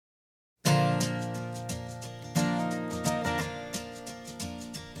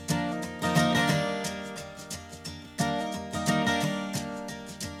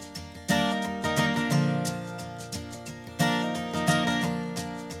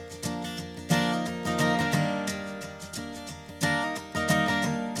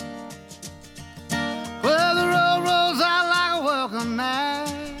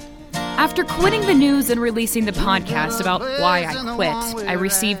After quitting the news and releasing the podcast about why I quit, I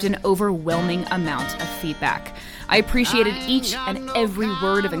received an overwhelming amount of feedback. I appreciated each and every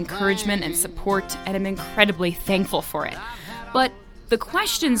word of encouragement and support, and am incredibly thankful for it. But the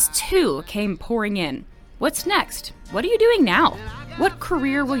questions, too, came pouring in. What's next? What are you doing now? What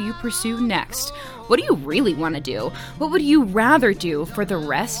career will you pursue next? What do you really want to do? What would you rather do for the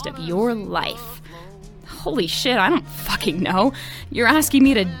rest of your life? Holy shit, I don't fucking know. You're asking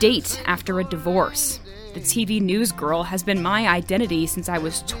me to date after a divorce. The TV news girl has been my identity since I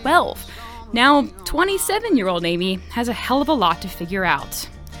was 12. Now, 27-year-old Amy has a hell of a lot to figure out.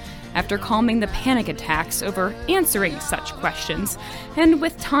 After calming the panic attacks over answering such questions, and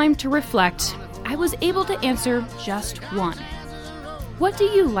with time to reflect, I was able to answer just one. What do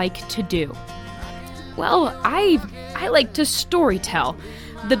you like to do? Well, I like to storytell.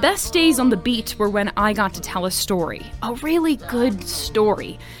 The best days on the beat were when I got to tell a story, a really good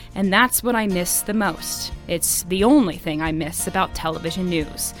story, and that's what I miss the most. It's the only thing I miss about television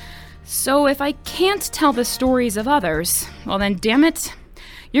news. So if I can't tell the stories of others, well then damn it,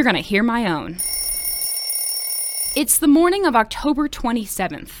 you're gonna hear my own. It's the morning of October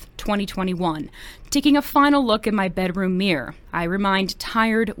 27th, 2021. Taking a final look in my bedroom mirror, I remind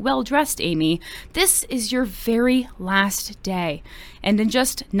tired, well-dressed Amy, this is your very last day. And in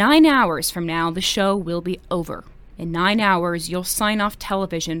just 9 hours from now, the show will be over. In 9 hours, you'll sign off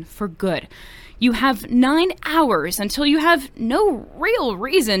television for good. You have 9 hours until you have no real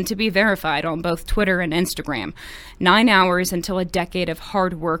reason to be verified on both Twitter and Instagram. 9 hours until a decade of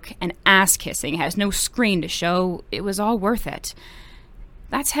hard work and ass-kissing has no screen to show it was all worth it.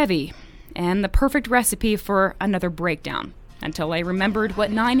 That's heavy, and the perfect recipe for another breakdown, until I remembered what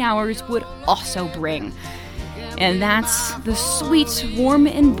 9 hours would also bring. And that's the sweet, warm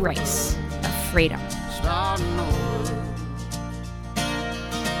embrace of freedom.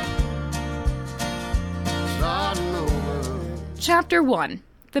 Chapter 1,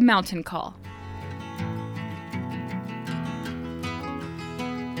 The Mountain Call.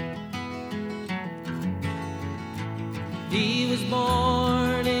 He was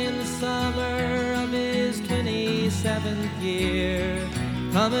born in the summer of his 27th year,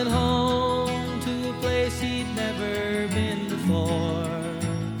 coming home to a place he'd never been before.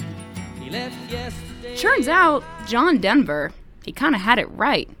 He left yesterday. Turns out, John Denver, he kind of had it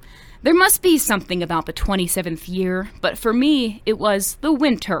right. There must be something about the 27th year, but for me, it was the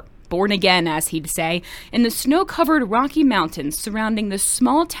winter, born again, as he'd say, in the snow-covered Rocky Mountains surrounding the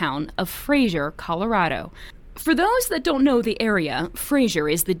small town of Fraser, Colorado. For those that don't know the area, Fraser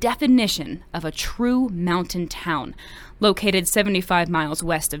is the definition of a true mountain town. Located 75 miles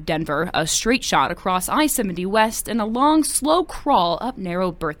west of Denver, a straight shot across I-70 West and a long, slow crawl up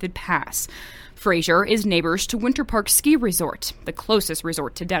narrow Berthoud Pass. Fraser is neighbors to Winter Park Ski Resort, the closest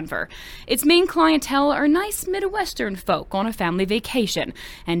resort to Denver. Its main clientele are nice Midwestern folk on a family vacation,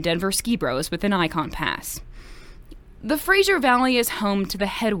 and Denver ski bros with an Icon Pass. The Fraser Valley is home to the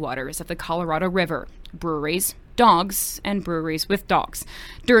headwaters of the Colorado River. Breweries, dogs, and breweries with dogs.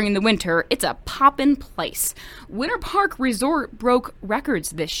 During the winter, it's a poppin' place. Winter Park Resort broke records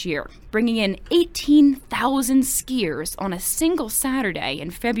this year, bringing in 18,000 skiers on a single Saturday in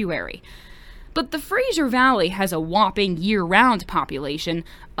February. But the Fraser Valley has a whopping year-round population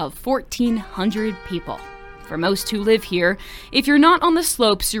of 1,400 people. For most who live here, if you're not on the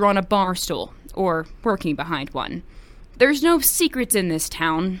slopes, you're on a bar stool, or working behind one. There's no secrets in this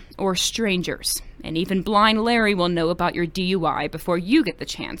town, or strangers, and even blind Larry will know about your DUI before you get the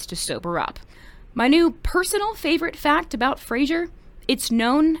chance to sober up. My new personal favorite fact about Fraser, it's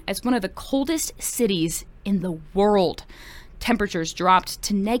known as one of the coldest cities in the world. Temperatures dropped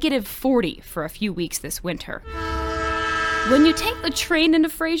to -40 for a few weeks this winter. When you take the train into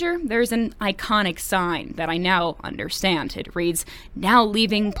Fraser, there's an iconic sign that I now understand. It reads, "Now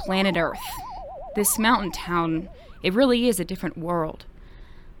leaving planet Earth." This mountain town, it really is a different world.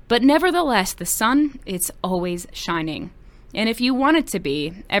 But nevertheless, the sun, it's always shining. And if you want it to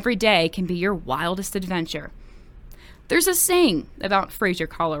be, every day can be your wildest adventure. There's a saying about Fraser,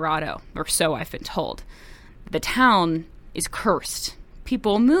 Colorado, or so I've been told. The town is cursed.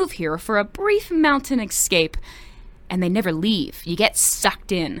 People move here for a brief mountain escape, and they never leave. You get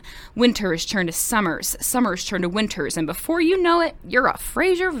sucked in. Winters turn to summers, summers turn to winters, and before you know it, you're a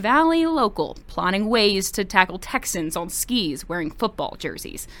Fraser Valley local, plotting ways to tackle Texans on skis wearing football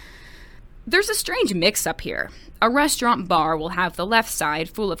jerseys. There's a strange mix-up here. A restaurant bar will have the left side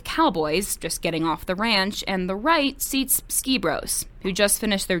full of cowboys just getting off the ranch, and the right seats ski bros, who just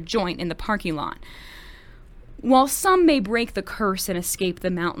finished their joint in the parking lot. While some may break the curse and escape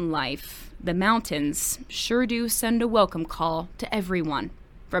the mountain life, the mountains sure do send a welcome call to everyone.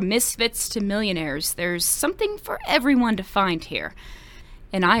 From misfits to millionaires, there's something for everyone to find here.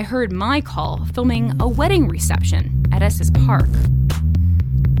 And I heard my call filming a wedding reception at Estes Park.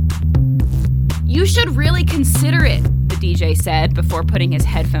 "You should really consider it," the DJ said before putting his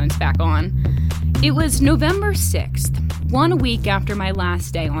headphones back on. It was November 6th, 1 week after my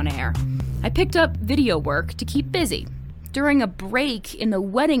last day on air. I picked up video work to keep busy. During a break in the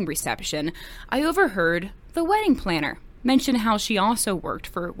wedding reception, I overheard the wedding planner mention how she also worked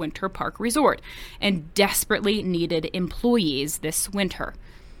for Winter Park Resort and desperately needed employees this winter.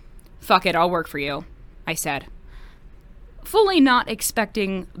 "Fuck it, I'll work for you," I said. Fully not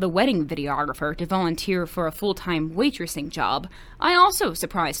expecting the wedding videographer to volunteer for a full-time waitressing job, I also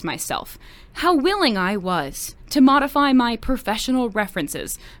surprised myself how willing I was to modify my professional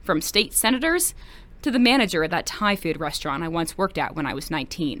references from state senators to the manager of that Thai food restaurant I once worked at when I was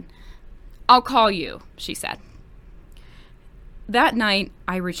 19. "I'll call you," she said. That night,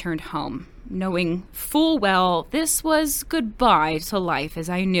 I returned home, knowing full well this was goodbye to life as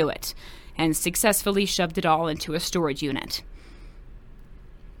I knew it, and successfully shoved it all into a storage unit.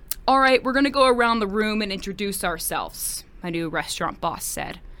 "All right, we're going to go around the room and introduce ourselves," my new restaurant boss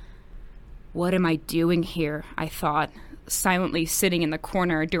said. What am I doing here, I thought, silently sitting in the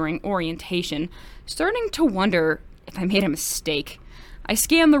corner during orientation, starting to wonder if I made a mistake. I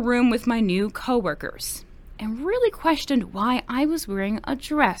scanned the room with my new coworkers and really questioned why I was wearing a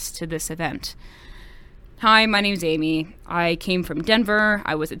dress to this event. "Hi, my name's Amy. I came from Denver.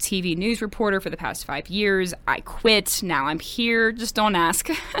 I was a TV news reporter for the past 5 years. I quit. Now I'm here. Just don't ask."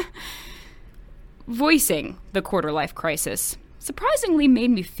 Voicing the quarter-life crisis surprisingly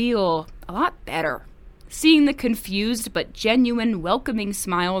made me feel a lot better. Seeing the confused but genuine welcoming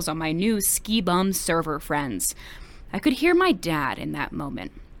smiles on my new ski-bum server friends. I could hear my dad in that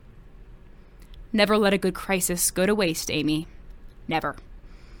moment. "Never let a good crisis go to waste, Amy. Never."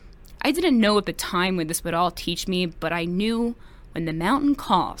 I didn't know at the time when this would all teach me, but I knew when the mountain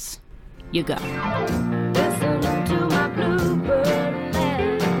calls, you go. Listening to my Bluebird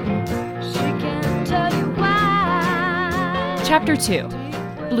man. She can tell you why. Chapter 2.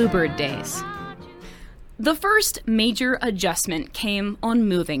 Bluebird Days. The first major adjustment came on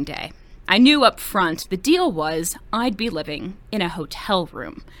moving day. I knew up front the deal was I'd be living in a hotel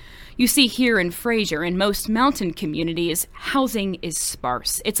room. You see, here in Fraser and most mountain communities, housing is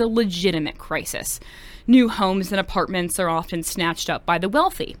sparse. It's a legitimate crisis. New homes and apartments are often snatched up by the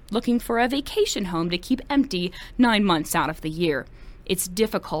wealthy, looking for a vacation home to keep empty 9 months out of the year. It's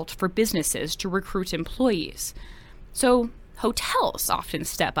difficult for businesses to recruit employees. So, hotels often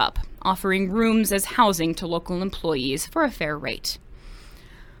step up, offering rooms as housing to local employees for a fair rate.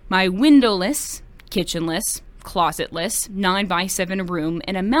 My windowless, kitchenless, closetless 9x7 room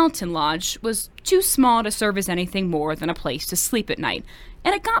in a mountain lodge was too small to serve as anything more than a place to sleep at night,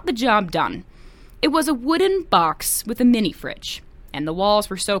 and it got the job done. It was a wooden box with a mini fridge, and the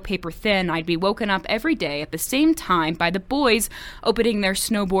walls were so paper thin I'd be woken up every day at the same time by the boys opening their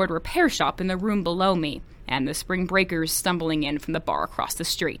snowboard repair shop in the room below me, and the spring breakers stumbling in from the bar across the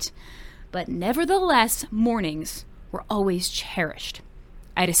street. But nevertheless, mornings were always cherished.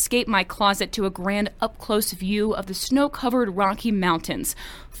 I'd escape my closet to a grand up-close view of the snow-covered Rocky Mountains,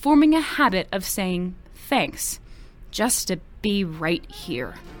 forming a habit of saying thanks, just to be right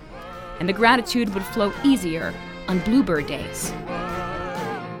here. And the gratitude would flow easier on Bluebird days.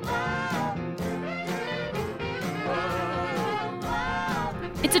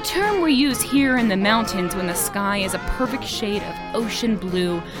 It's a term we use here in the mountains when the sky is a perfect shade of ocean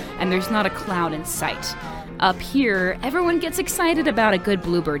blue and there's not a cloud in sight. Up here, everyone gets excited about a good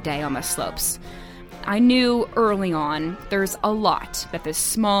Bluebird day on the slopes. I knew early on there's a lot that this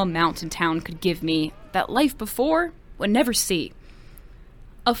small mountain town could give me that life before would never see.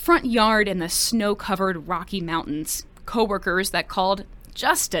 A front yard in the snow-covered Rocky Mountains, coworkers that called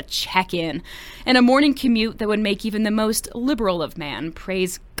just to check in, and a morning commute that would make even the most liberal of man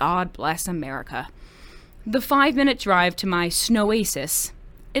praise God bless America. The 5-minute drive to my snowasis,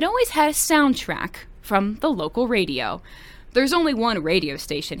 it always had a soundtrack from the local radio. There's only one radio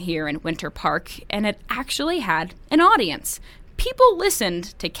station here in Winter Park, and it actually had an audience. People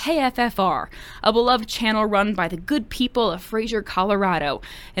listened to KFFR, a beloved channel run by the good people of Fraser, Colorado,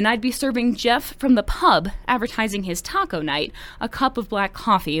 and I'd be serving Jeff from the pub, advertising his taco night, a cup of black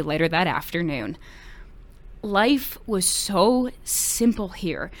coffee later that afternoon. Life was so simple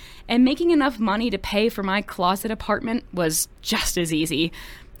here, and making enough money to pay for my closet apartment was just as easy.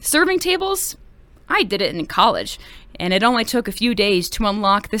 Serving tables? I did it in college, and it only took a few days to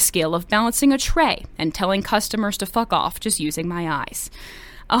unlock the skill of balancing a tray and telling customers to fuck off just using my eyes.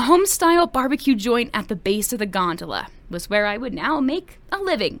 A home-style barbecue joint at the base of the gondola was where I would now make a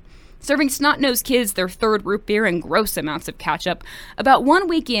living, serving snot-nosed kids their third root beer and gross amounts of ketchup. About 1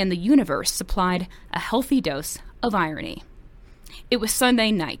 week in, the universe supplied a healthy dose of irony. It was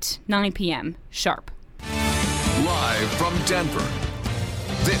Sunday night, 9 p.m. sharp. Live from Denver,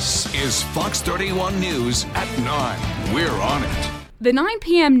 this is Fox 31 News at 9. We're on it. The 9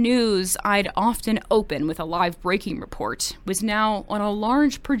 p.m. news I'd often open with a live breaking report was now on a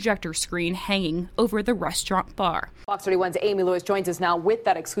large projector screen hanging over the restaurant bar. Fox 31's Amy Lewis joins us now with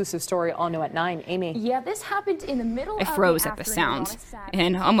that exclusive story all new at 9. Amy. Yeah, this happened in the middle of I froze at the sound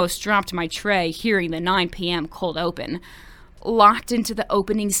and almost dropped my tray hearing the 9 p.m. cold open. Locked into the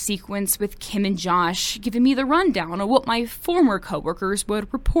opening sequence with Kim and Josh giving me the rundown of what my former coworkers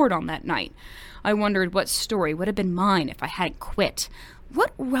would report on that night. I wondered what story would have been mine if I hadn't quit.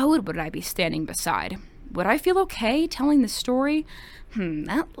 What road would I be standing beside? Would I feel okay telling the story?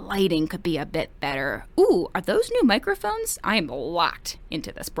 That lighting could be a bit better. Ooh, are those new microphones? I am locked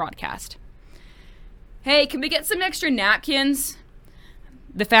into this broadcast. Hey, can we get some extra napkins?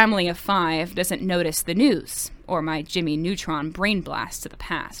 The family of 5 doesn't notice the news, or my Jimmy Neutron brain blast to the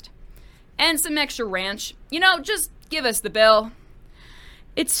past. And some extra ranch. Just give us the bill.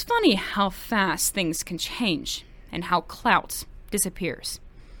 It's funny how fast things can change, and how clout disappears.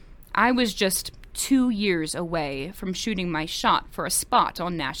 I was just 2 years away from shooting my shot for a spot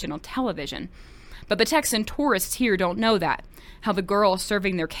on national television. But the Texan tourists here don't know that. How the girl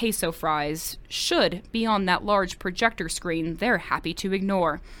serving their queso fries should be on that large projector screen they're happy to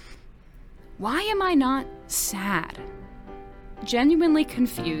ignore. Why am I not sad? Genuinely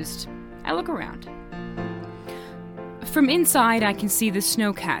confused, I look around. From inside, I can see the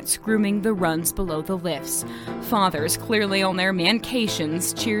snowcats grooming the runs below the lifts. Fathers, clearly on their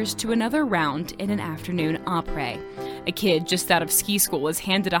mancations, cheers to another round in an afternoon après. A kid just out of ski school is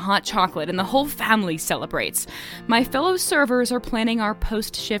handed a hot chocolate and the whole family celebrates. My fellow servers are planning our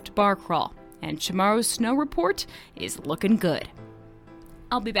post-shift bar crawl, and tomorrow's snow report is looking good.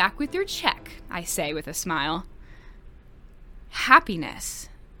 I'll be back with your check, I say with a smile. Happiness.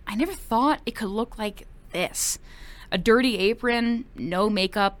 I never thought it could look like this. A dirty apron, no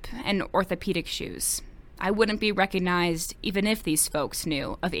makeup, and orthopedic shoes. I wouldn't be recognized even if these folks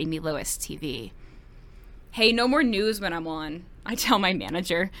knew of Amy Lewis TV. Hey, no more news when I'm on, I tell my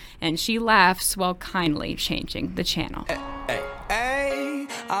manager, and she laughs while kindly changing the channel. Hey,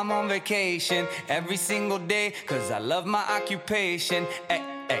 I'm on vacation every single day, 'cause I love my occupation.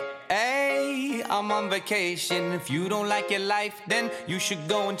 Hey, I'm on vacation. If you don't like your life, then you should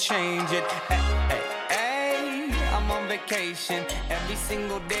go and change it. I'm on vacation every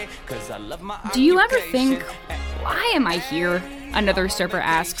single day, 'cause I love my occupation. Do you ever think, why am I here? Another server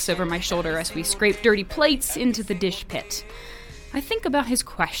asks over my shoulder as we scrape dirty plates into the dish pit. I think about his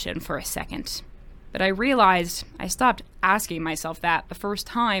question for a second, but I realized I stopped asking myself that the first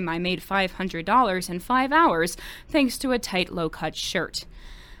time I made $500 in 5 hours thanks to a tight low-cut shirt.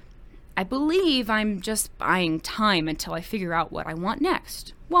 I believe I'm just buying time until I figure out what I want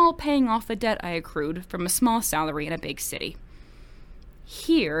next, while paying off the debt I accrued from a small salary in a big city.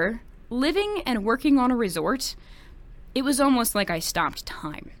 Here, living and working on a resort, it was almost like I stopped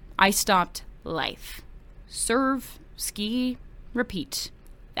time. I stopped life. Serve, ski, repeat.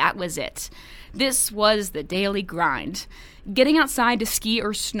 That was it. This was the daily grind. Getting outside to ski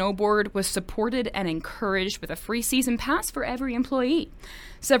or snowboard was supported and encouraged with a free season pass for every employee.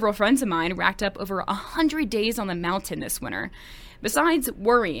 Several friends of mine racked up over 100 days on the mountain this winter. Besides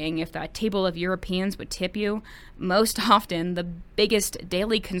worrying if that table of Europeans would tip you, most often the biggest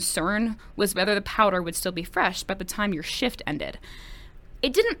daily concern was whether the powder would still be fresh by the time your shift ended.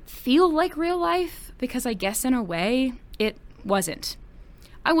 It didn't feel like real life, because I guess in a way, it wasn't.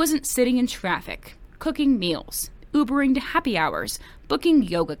 I wasn't sitting in traffic, cooking meals, Ubering to happy hours, booking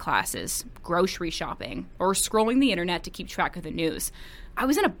yoga classes, grocery shopping, or scrolling the internet to keep track of the news. I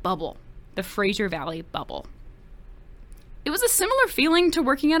was in a bubble, the Fraser Valley bubble. It was a similar feeling to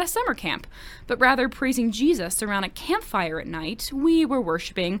working at a summer camp, but rather praising Jesus around a campfire at night, we were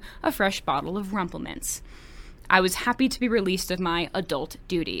worshiping a fresh bottle of Rumplemints. I was happy to be released of my adult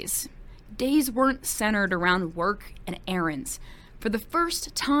duties. Days weren't centered around work and errands. For the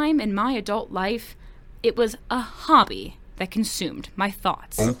first time in my adult life, it was a hobby that consumed my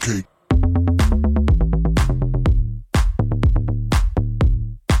thoughts. Okay.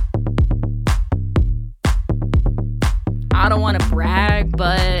 I don't want to brag,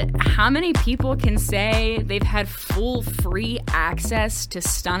 but how many people can say they've had full free access to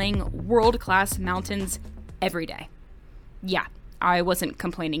stunning world-class mountains every day? Yeah, I wasn't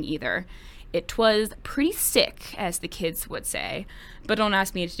complaining either. It was pretty sick, as the kids would say, but don't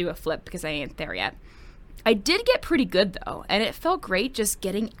ask me to do a flip because I ain't there yet. I did get pretty good, though, and it felt great just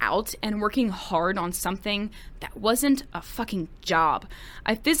getting out and working hard on something that wasn't a fucking job.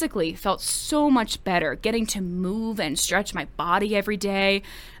 I physically felt so much better getting to move and stretch my body every day.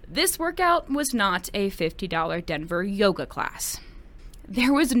 This workout was not a $50 Denver yoga class.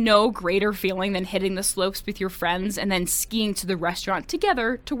 There was no greater feeling than hitting the slopes with your friends and then skiing to the restaurant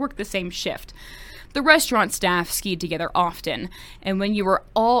together to work the same shift. The restaurant staff skied together often, and when you were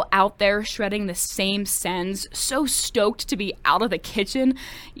all out there shredding the same sends, so stoked to be out of the kitchen,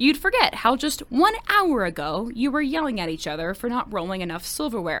 you'd forget how just 1 hour ago you were yelling at each other for not rolling enough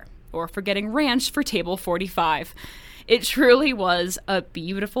silverware, or for getting ranch for table 45. It truly was a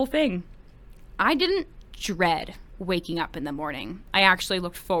beautiful thing. I didn't dread waking up in the morning. I actually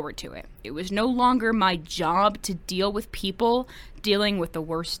looked forward to it. It was no longer my job to deal with people dealing with the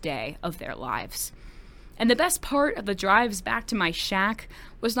worst day of their lives. And the best part of the drives back to my shack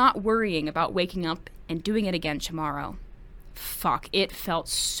was not worrying about waking up and doing it again tomorrow. Fuck, it felt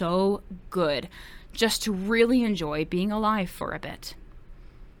so good just to really enjoy being alive for a bit.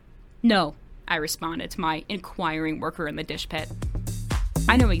 No, I responded to my inquiring worker in the dish pit.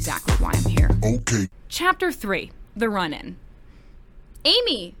 I know exactly why I'm here. Okay. Chapter 3, The Run-In.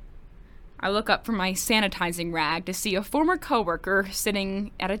 Amy! I look up from my sanitizing rag to see a former coworker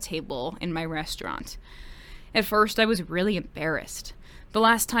sitting at a table in my restaurant. At first, I was really embarrassed. The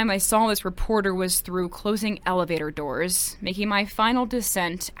last time I saw this reporter was through closing elevator doors, making my final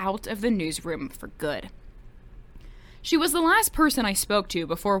descent out of the newsroom for good. She was the last person I spoke to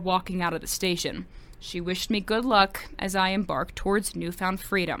before walking out of the station. She wished me good luck as I embarked towards newfound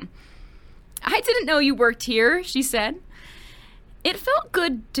freedom. "I didn't know you worked here," she said. It felt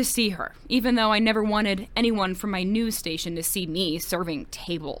good to see her, even though I never wanted anyone from my news station to see me serving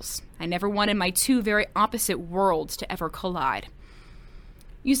tables. I never wanted my two very opposite worlds to ever collide.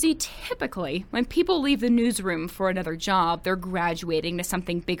 You see, typically, when people leave the newsroom for another job, they're graduating to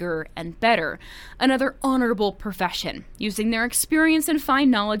something bigger and better, another honorable profession, using their experience and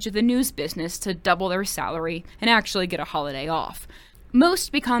fine knowledge of the news business to double their salary and actually get a holiday off.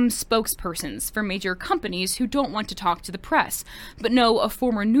 Most become spokespersons for major companies who don't want to talk to the press, but know a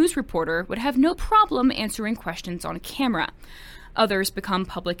former news reporter would have no problem answering questions on camera. Others become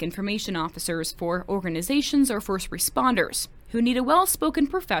public information officers for organizations or first responders, who need a well-spoken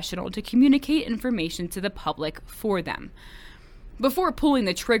professional to communicate information to the public for them. Before pulling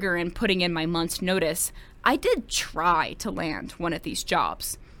the trigger and putting in my month's notice, I did try to land one of these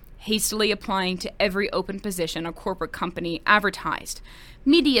jobs. Hastily applying to every open position a corporate company advertised.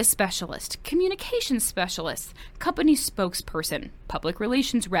 Media specialist, communications specialist, company spokesperson, public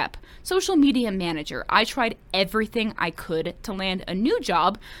relations rep, social media manager. I tried everything I could to land a new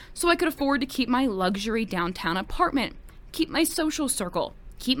job so I could afford to keep my luxury downtown apartment, keep my social circle,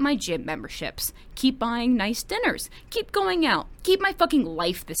 keep my gym memberships, keep buying nice dinners, keep going out, keep my fucking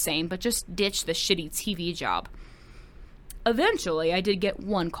life the same, but just ditch the shitty TV job. Eventually, I did get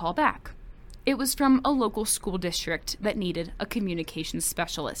one call back. It was from a local school district that needed a communications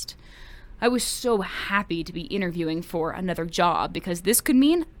specialist. I was so happy to be interviewing for another job because this could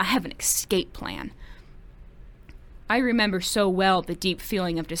mean I have an escape plan. I remember so well the deep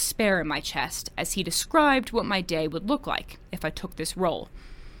feeling of despair in my chest as he described what my day would look like if I took this role.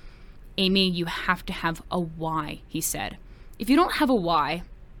 "Amy, you have to have a why," he said. If you don't have a why,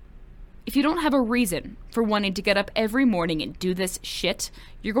 if you don't have a reason for wanting to get up every morning and do this shit,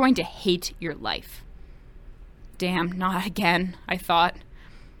 you're going to hate your life." Damn, not again, I thought.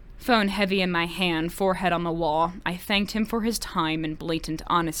 Phone heavy in my hand, forehead on the wall, I thanked him for his time and blatant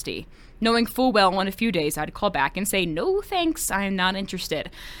honesty, knowing full well in a few days I'd call back and say, "No thanks, I am not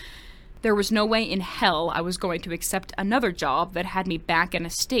interested." There was no way in hell I was going to accept another job that had me back in a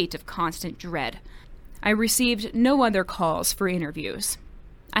state of constant dread. I received no other calls for interviews.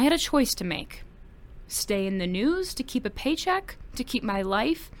 I had a choice to make. Stay in the news to keep a paycheck, to keep my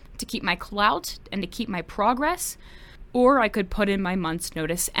life, to keep my clout, and to keep my progress, or I could put in my month's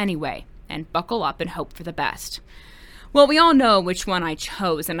notice anyway and buckle up and hope for the best. Well, we all know which one I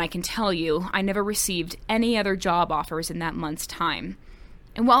chose, and I can tell you I never received any other job offers in that month's time.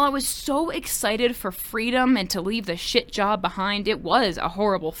 And while I was so excited for freedom and to leave the shit job behind, it was a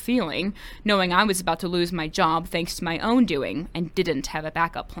horrible feeling, knowing I was about to lose my job thanks to my own doing and didn't have a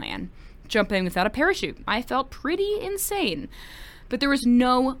backup plan. Jumping without a parachute, I felt pretty insane. But there was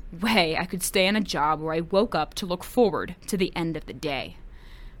no way I could stay in a job where I woke up to look forward to the end of the day.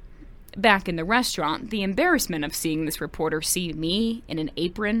 Back in the restaurant, the embarrassment of seeing this reporter see me in an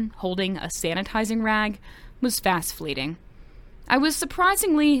apron holding a sanitizing rag was fast fleeting. I was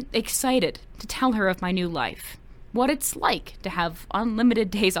surprisingly excited to tell her of my new life, what it's like to have unlimited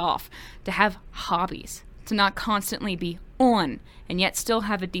days off, to have hobbies, to not constantly be on and yet still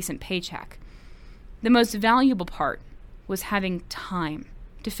have a decent paycheck. The most valuable part was having time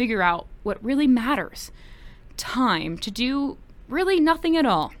to figure out what really matters. Time to do really nothing at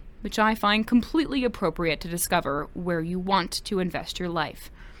all, which I find completely appropriate to discover where you want to invest your life.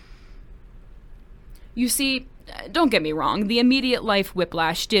 You see, don't get me wrong, the immediate life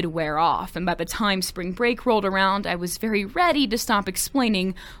whiplash did wear off, and by the time spring break rolled around, I was very ready to stop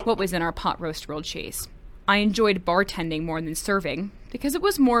explaining what was in our pot roast grilled cheese. I enjoyed bartending more than serving, because it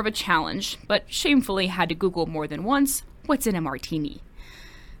was more of a challenge, but shamefully had to Google more than once, what's in a martini?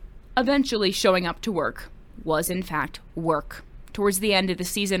 Eventually showing up to work was in fact work. Towards the end of the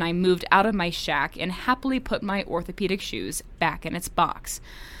season, I moved out of my shack and happily put my orthopedic shoes back in its box.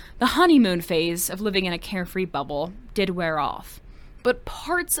 The honeymoon phase of living in a carefree bubble did wear off, but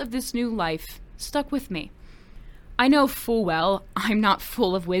parts of this new life stuck with me. I know full well I'm not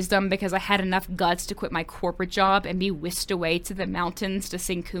full of wisdom because I had enough guts to quit my corporate job and be whisked away to the mountains to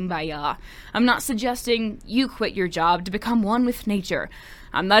sing Kumbaya. I'm not suggesting you quit your job to become one with nature.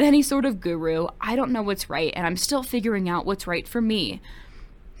 I'm not any sort of guru. I don't know what's right, and I'm still figuring out what's right for me.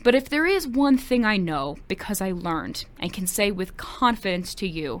 But if there is one thing I know, because I learned, and can say with confidence to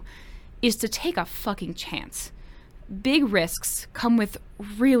you, is to take a fucking chance. Big risks come with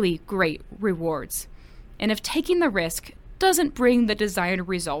really great rewards. And if taking the risk doesn't bring the desired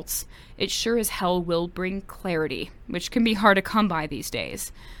results, it sure as hell will bring clarity, which can be hard to come by these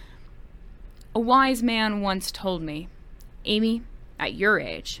days. A wise man once told me, Amy, at your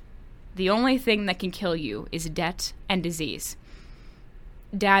age, the only thing that can kill you is debt and disease.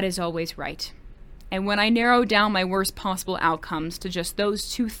 Dad is always right. And when I narrow down my worst possible outcomes to just those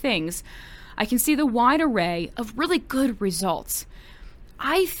two things, I can see the wide array of really good results.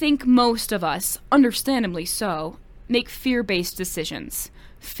 I think most of us, understandably so, make fear-based decisions.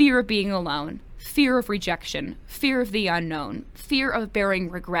 Fear of being alone, fear of rejection, fear of the unknown, fear of bearing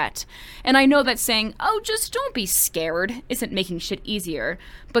regret. And I know that saying, oh, just don't be scared, isn't making shit easier.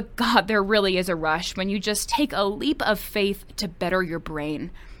 But God, there really is a rush when you just take a leap of faith to better your brain.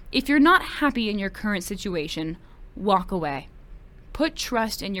 If you're not happy in your current situation, walk away. Put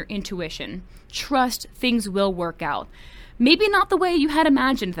trust in your intuition. Trust things will work out. Maybe not the way you had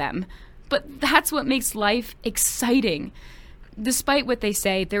imagined them, but that's what makes life exciting. Despite what they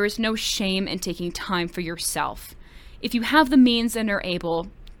say, there is no shame in taking time for yourself. If you have the means and are able,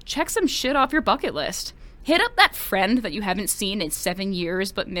 check some shit off your bucket list. Hit up that friend that you haven't seen in 7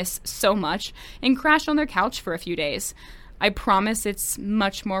 years but miss so much and crash on their couch for a few days. I promise it's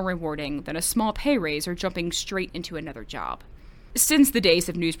much more rewarding than a small pay raise or jumping straight into another job. Since the days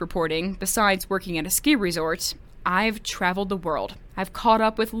of news reporting, besides working at a ski resort, I've traveled the world. I've caught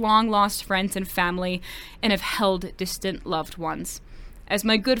up with long-lost friends and family, and have held distant loved ones. As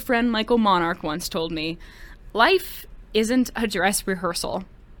my good friend Michael Monarch once told me, life isn't a dress rehearsal.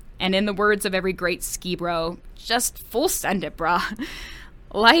 And in the words of every great ski bro, just full send it, brah.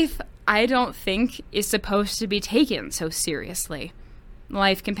 Life, I don't think, is supposed to be taken so seriously.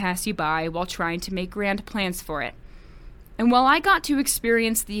 Life can pass you by while trying to make grand plans for it. And while I got to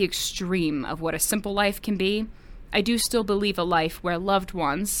experience the extreme of what a simple life can be, I do still believe a life where loved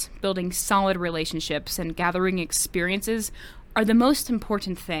ones, building solid relationships, and gathering experiences are the most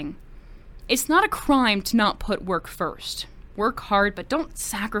important thing. It's not a crime to not put work first. Work hard, but don't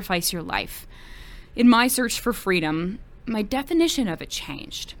sacrifice your life. In my search for freedom, my definition of it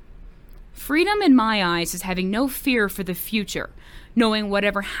changed. Freedom in my eyes is having no fear for the future, knowing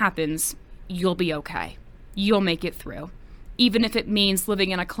whatever happens, you'll be okay. You'll make it through, even if it means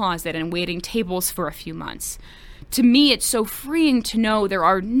living in a closet and waiting tables for a few months. To me, it's so freeing to know there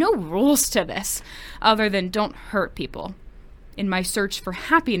are no rules to this, other than don't hurt people. In my search for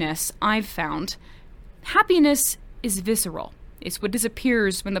happiness, I've found happiness is visceral. It's what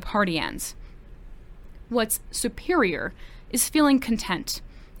disappears when the party ends. What's superior is feeling content.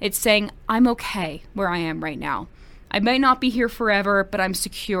 It's saying, I'm okay where I am right now. I might not be here forever, but I'm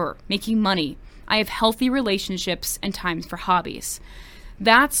secure, making money. I have healthy relationships and times for hobbies.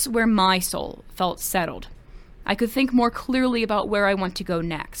 That's where my soul felt settled. I could think more clearly about where I want to go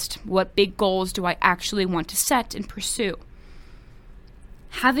next. What big goals do I actually want to set and pursue?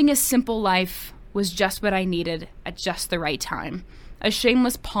 Having a simple life was just what I needed at just the right time. A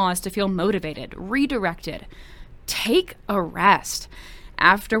shameless pause to feel motivated, redirected. Take a rest.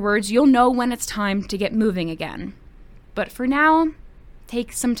 Afterwards, you'll know when it's time to get moving again. But for now,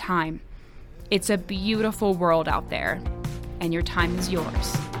 take some time. It's a beautiful world out there, and your time is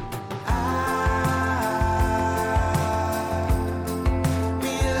yours.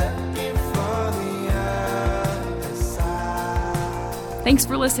 Thanks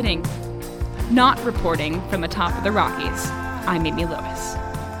for listening. Not reporting from the top of the Rockies, I'm Amy Lewis.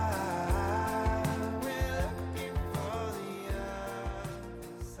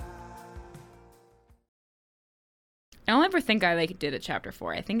 I don't ever think I did a chapter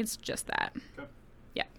 4. I think it's just that. Okay.